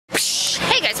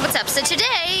up? So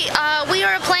today we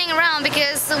are playing around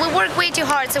because we work way too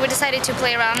hard, so we decided to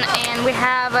play around, and we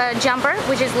have a jumper,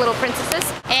 which is Little Princesses,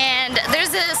 and there's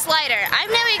a slider.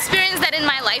 I've never experienced that in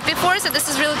my life before, so this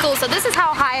is really cool. So this is how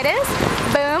high it is.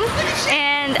 Boom.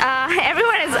 And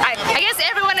everyone is, I guess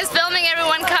everyone is filming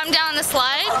everyone come down the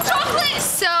slide.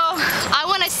 So I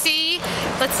want to see,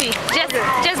 let's see,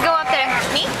 just go up there.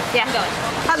 Me? Yeah. Go,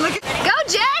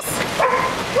 Jess!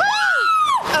 Woo!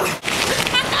 Oh.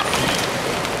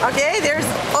 Okay, there's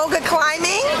Olga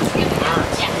climbing.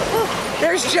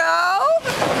 There's Joe.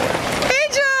 Hey,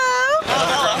 Joe.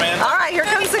 All right, here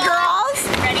comes the girls.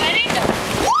 Ready?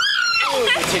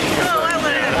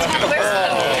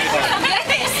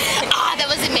 Ah, that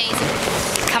was amazing.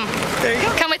 Come. There you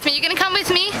go. Come with me. You're gonna come with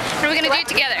me, and we're gonna do it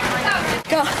together.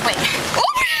 Go. Wait. Oh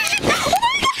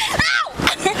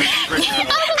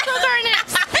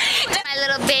my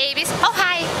little babies. Oh,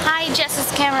 hi. Hi, Jess's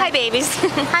camera. Hi, babies.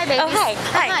 Hi, babies. Oh, hi.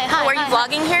 Hi. Oh, are you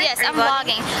vlogging here? Yes, Are you I'm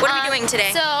vlogging. What are we doing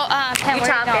today? So, Pam,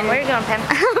 where are you going? Where are you going, Pam?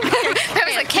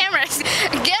 There's the cameras.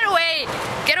 Get away.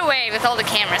 Get away with all the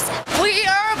cameras. We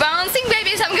are bouncing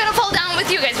babies. I'm gonna fall down with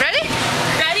you guys. Ready?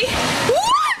 Ready?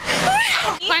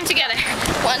 Climb together.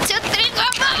 1, 2, 3, go,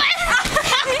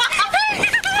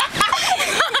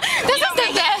 This is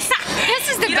the best. This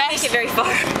is the You best. don't make it very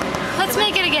far. Let's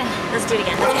make it again. Let's do it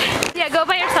again. Yeah, go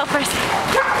by yourself first.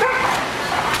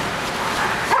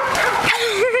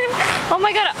 Oh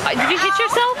my god, did you hit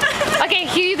yourself? Okay,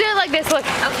 you do it like this, look.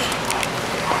 Okay.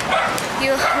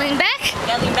 You lean back.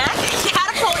 Yeah, lean back.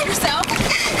 Catapult yourself.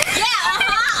 Yeah,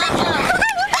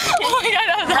 Oh my god,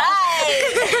 that was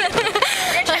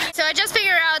awesome. So I just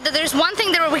figured out that there's one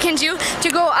thing that we can do to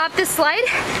go up this slide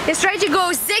is try to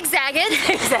go zigzag it.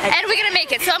 Zigzag. And we're gonna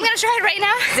make it. So I'm gonna try it right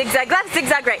now. Zigzag left,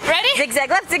 zigzag right. Ready? Zigzag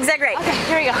left, zigzag right. Okay,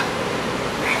 here we go.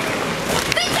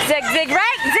 Zigzag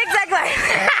right, zigzag left.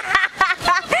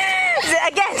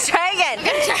 Again, try again.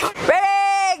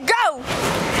 Ready, go!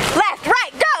 Left,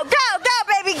 right, go, go, go,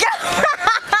 baby, go!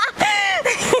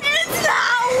 It's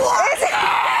not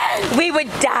working! We would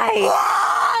die.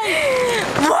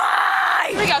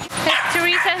 Why? Here we go. There's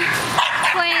Teresa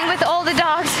playing with all the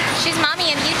dogs. She's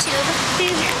mommy on YouTube.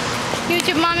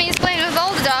 YouTube mommy is playing with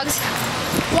all the dogs.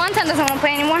 One time doesn't want to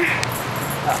play anymore.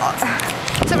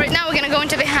 So right now we're gonna go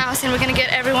into the house and we're gonna get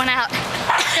everyone out.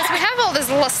 Because we have all these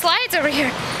little slides over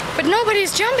here, but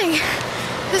nobody's jumping.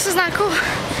 This is not cool.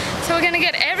 So we're gonna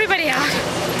get everybody out.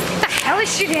 What the hell is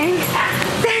she doing?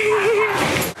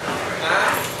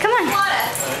 Come on.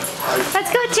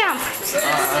 Let's go jump.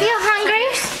 You hungry?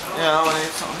 Yeah, I want to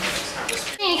eat something.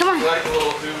 Hey, come on. Like the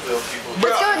little Whoville people.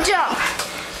 Let's go jump.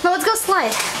 No, let's go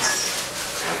slide.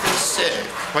 Sick.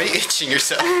 Why are you itching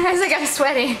yourself? I was like, I'm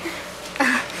sweaty.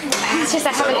 It's just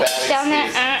I have it down there.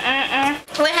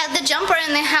 We have the jumper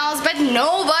in the house, but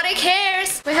nobody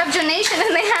cares. We have donation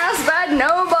in the house, but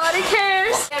nobody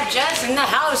cares. We have Jess in the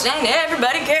house and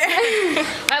everybody cares. We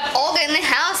have Olga in the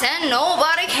house and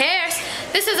nobody cares.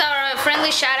 This is our friendly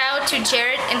shout out to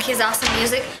Jared and his awesome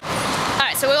music.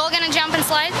 Alright, so we're all gonna jump and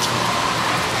slide.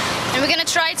 And we're gonna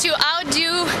try to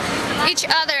outdo each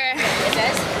other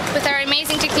with our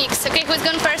amazing techniques. Okay, who's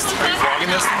going first? Are you vlogging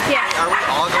this? Yeah. Are we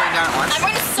all going down at once? I'm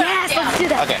going to start Yes, down. let's do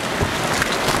that. Okay.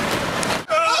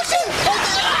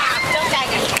 Don't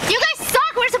tag me. You guys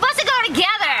suck! We're supposed to go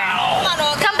together! Come on,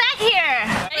 Olga. Come back here!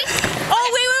 Ready? Oh,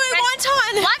 wait,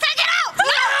 Wonton. Wonton, get out!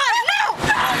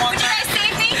 No! Would you guys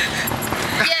save me?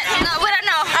 Yeah, no, we don't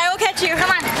know. I will catch you.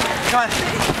 Come on. Come on.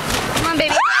 Come on,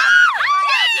 baby.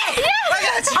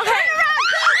 Yes. Okay.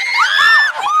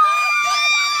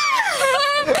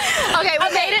 Okay, we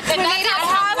made it. We made it.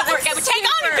 Take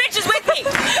all the bitches with me.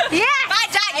 Yeah. If I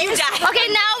die, you die. Okay,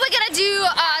 now we're gonna do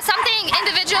something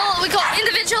individual. We call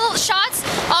individual shots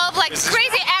of like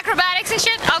crazy acrobatics and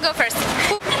shit. I'll go first.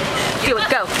 Do it.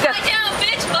 Go. Go. Down,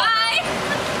 bitch. Bye.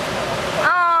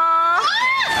 Aww.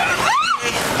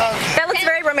 That looks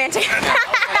very romantic. End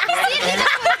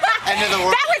of the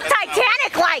world. That was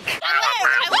Titanic-like. I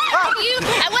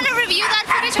want to review that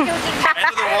footage. End of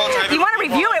the world. You want to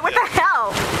review it? What the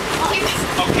hell?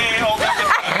 Okay, Olga.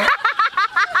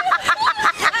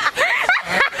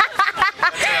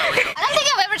 I don't think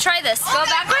I've ever tried this. Go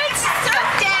backwards.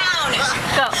 Down.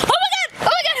 Go. Oh my god! Oh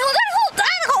my god!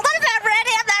 Hold on! I'm not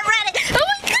ready! I'm not ready! Oh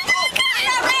my god! I'm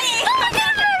not ready. Oh my god!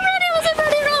 I'm not ready! I wasn't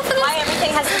ready at all for this. Why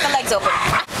everything has the legs open?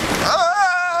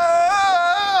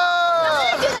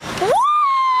 Woo!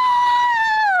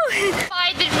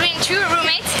 Fight between two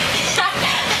roommates,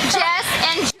 Jess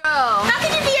and Joe. How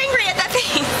can you be angry at that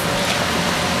thing?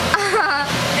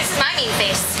 This is my mean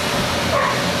face.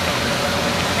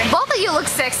 Both of you look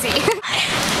sexy.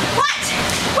 What?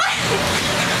 What?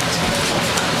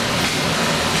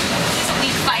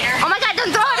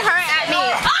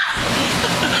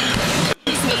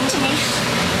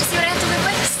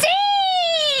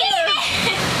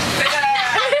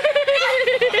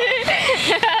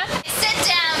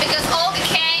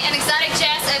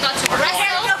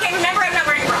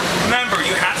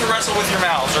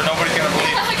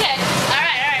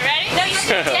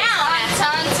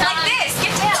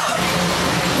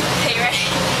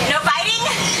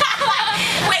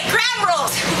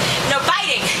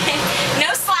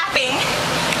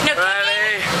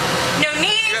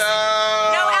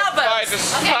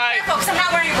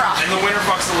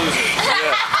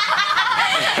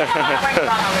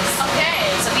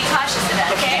 Okay, so be cautious of that.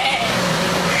 Okay.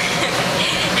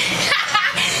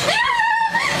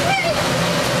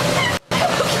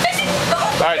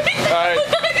 Alright,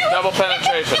 double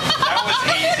penetration. That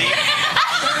was easy.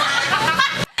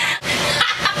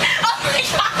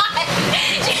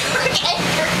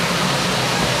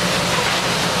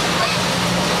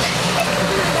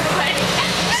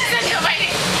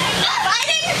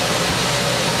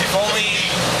 Oh my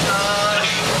god!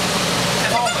 If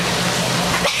only.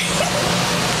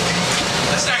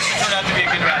 This actually turned out to be a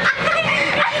good match.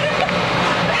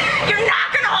 You're not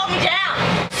gonna hold me down.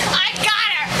 I got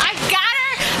her! I got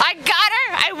her! I got her!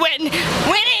 I win!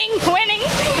 Winning! Winning!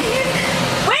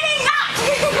 Winning not!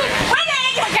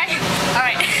 Winning! Okay.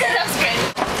 Alright. That was good.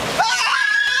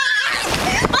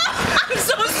 I'm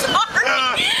so sorry.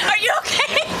 Are you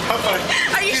okay?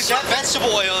 Are you Dude, sure? that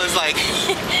vegetable oil is like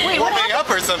Wait, what warming up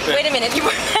or something. Wait a minute. You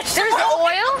put There's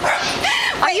oil?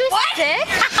 Are you sick?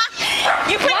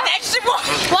 You put vegetable.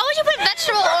 Why would you put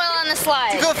vegetable oil on the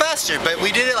slide? Go faster, but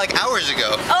we did it like hours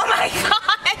ago. Oh my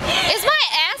god. Is my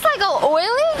ass like all oily?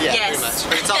 Yeah, Yes. pretty much.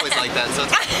 But it's always like that. So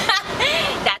it's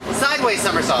That's sideways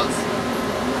somersaults.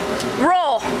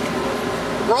 roll.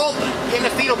 Roll in the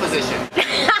fetal position.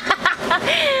 Oh,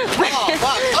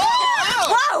 fuck. Oh,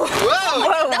 Whoa. whoa.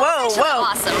 Whoa, whoa, whoa.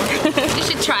 Awesome. You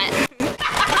should try it.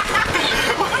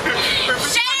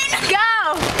 Shane, go.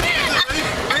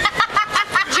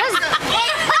 Just Oh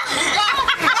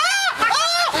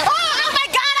my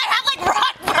god, I have like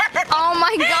rock burn. oh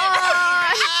my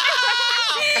god.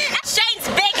 Shane's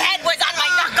big head was on my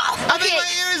knuckle. I think my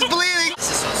ear is bleeding. This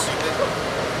is so stupid.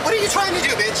 What are you trying to do,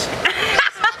 bitch?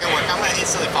 It's not gonna work. I'm gonna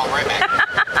instantly fall right back.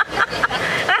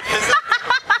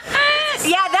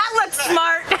 Yeah, that looks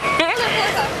smart.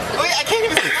 Wait, I can't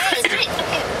even see mine.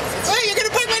 Wait, you're gonna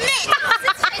break my neck.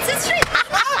 It's straight.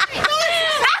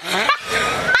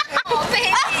 Oh, baby.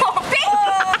 Oh, baby.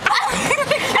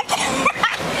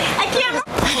 I can't.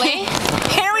 Wait.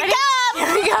 Here we go.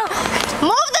 Here we go.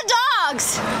 Move the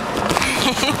dogs.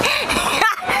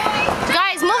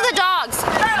 Guys, move the dogs.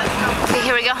 Okay,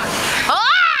 here we go.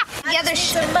 Ah! Yeah, there's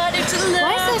Somebody to love.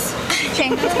 what is this?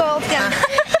 Shane, let's go all together.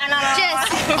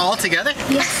 Just. All together?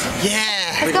 Yes.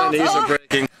 Yeah. Let's go. Knees are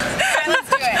breaking. Let's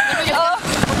do it.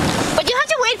 But you have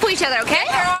to wait for each other, okay?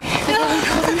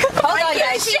 Hold on,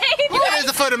 guys. There's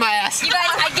the foot of my ass. You guys,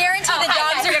 I guarantee the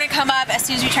dogs are gonna come up as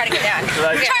soon as we try to get down.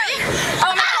 Like, Charlie!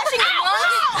 Oh, am I touching your lungs?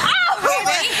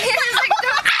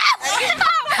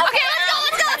 Okay,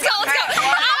 let's go. Oh,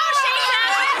 Shane's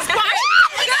ass is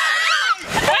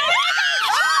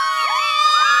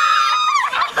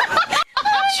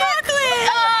Chocolate!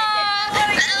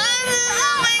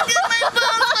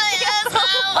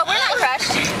 Oh, we're not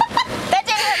crushed. That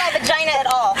didn't hurt my vagina at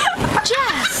all.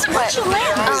 Jess, What?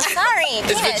 Oh, sorry.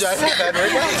 Is Penis. vagina a bad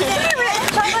word?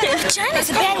 Vagina's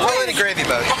a bad Call it a gravy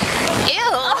boat.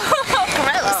 Ew.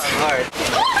 Gross. Alright.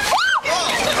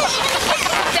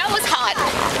 That was hot.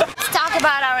 Let's talk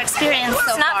about our experience so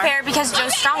It's not far. fair because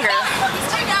Joe's stronger.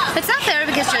 It's not fair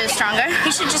because Joe is stronger.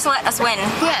 He should just let us win.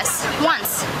 Yes,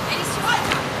 once.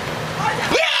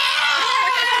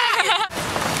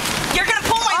 You're gonna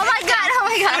pull my Oh my god, oh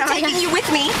my god, I'm oh my taking god. you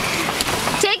with me.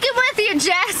 Take him with you,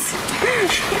 Jess.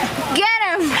 Get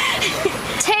him.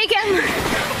 Take him.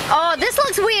 Oh, this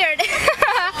looks weird.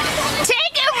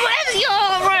 Take him with you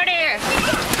already.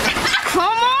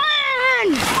 Come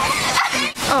on.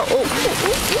 Oh.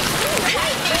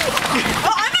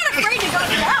 Oh, I'm not afraid to go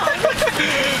down.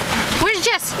 Where's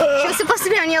Jess? She was supposed to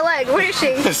be on your leg. Where is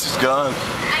she? this is gone.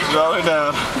 She's all the way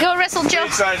down. Go wrestle Joe. He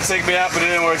tried to take me out, but it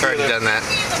didn't work Already either. done that.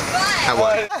 I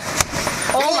won.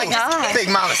 Oh my god. Big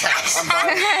Mama's house.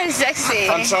 Sexy.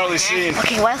 I'm Charlie Sheen.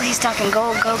 Okay, while he's talking,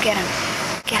 go get him.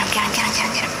 Get him.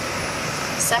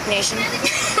 Sup, nation.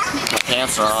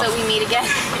 Pants are off. So we meet again.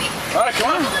 All right,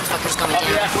 come on. Motherfucker's going down.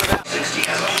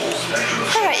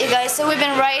 Alright, you guys, so we've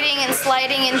been riding and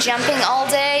sliding and jumping all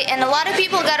day, and a lot of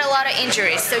people got a lot of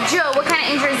injuries. So, Joe, what kind of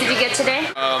injuries did you get today?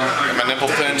 My nipple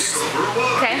pinched,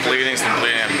 Okay. bleeding, some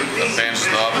bleeding, I'm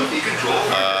bandaged up.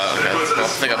 I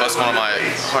think I busted one of my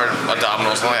hard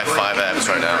abdominals. I only have 5 abs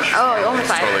right now. Oh, only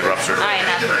 5. Totally ruptured. Alright,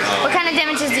 enough. What kind of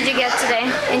damages did you get today?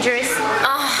 Injuries?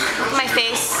 My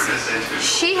face.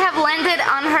 She have landed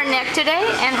on her neck today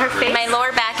and her face. My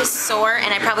lower back is sore,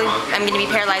 and I'm going to be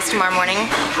paralyzed tomorrow morning.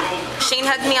 Shane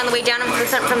hugged me on the way down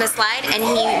from the slide, and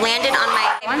he landed on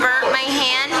burnt my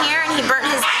hand here, and he burnt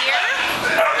his ear.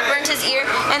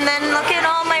 And then look at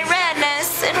all my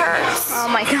redness. It hurts. Oh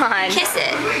my god. Kiss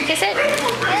it. Kiss it.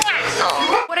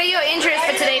 Oh. What are your injuries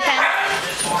for today, Pen?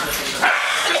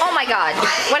 Oh my god.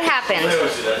 What happened?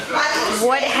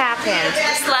 What happened?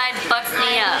 The slide fucked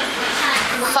me up.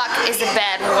 fuck is a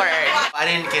bad word. I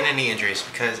didn't get any injuries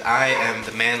because I am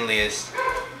the manliest,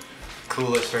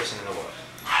 coolest person in the world.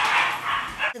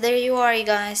 So there you are, you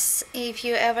guys. If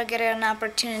you ever get an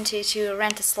opportunity to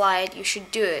rent a slide, you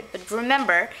should do it. But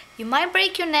remember, you might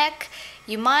break your neck,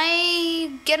 you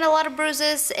might get a lot of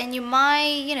bruises, and you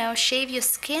might, you know, shave your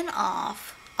skin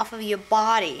off of your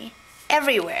body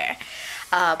everywhere.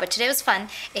 But today was fun,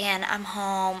 and I'm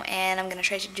home, and I'm gonna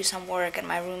try to do some work, and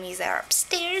my roomies are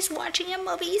upstairs watching a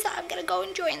movie, so I'm gonna go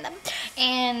and join them.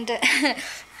 And I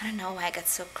don't know why I got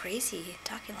so crazy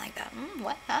talking like that.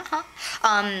 What?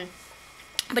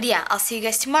 But yeah, I'll see you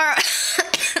guys tomorrow.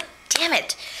 Damn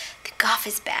it, the cough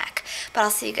is back. But I'll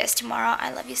see you guys tomorrow. I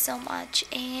love you so much,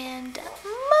 and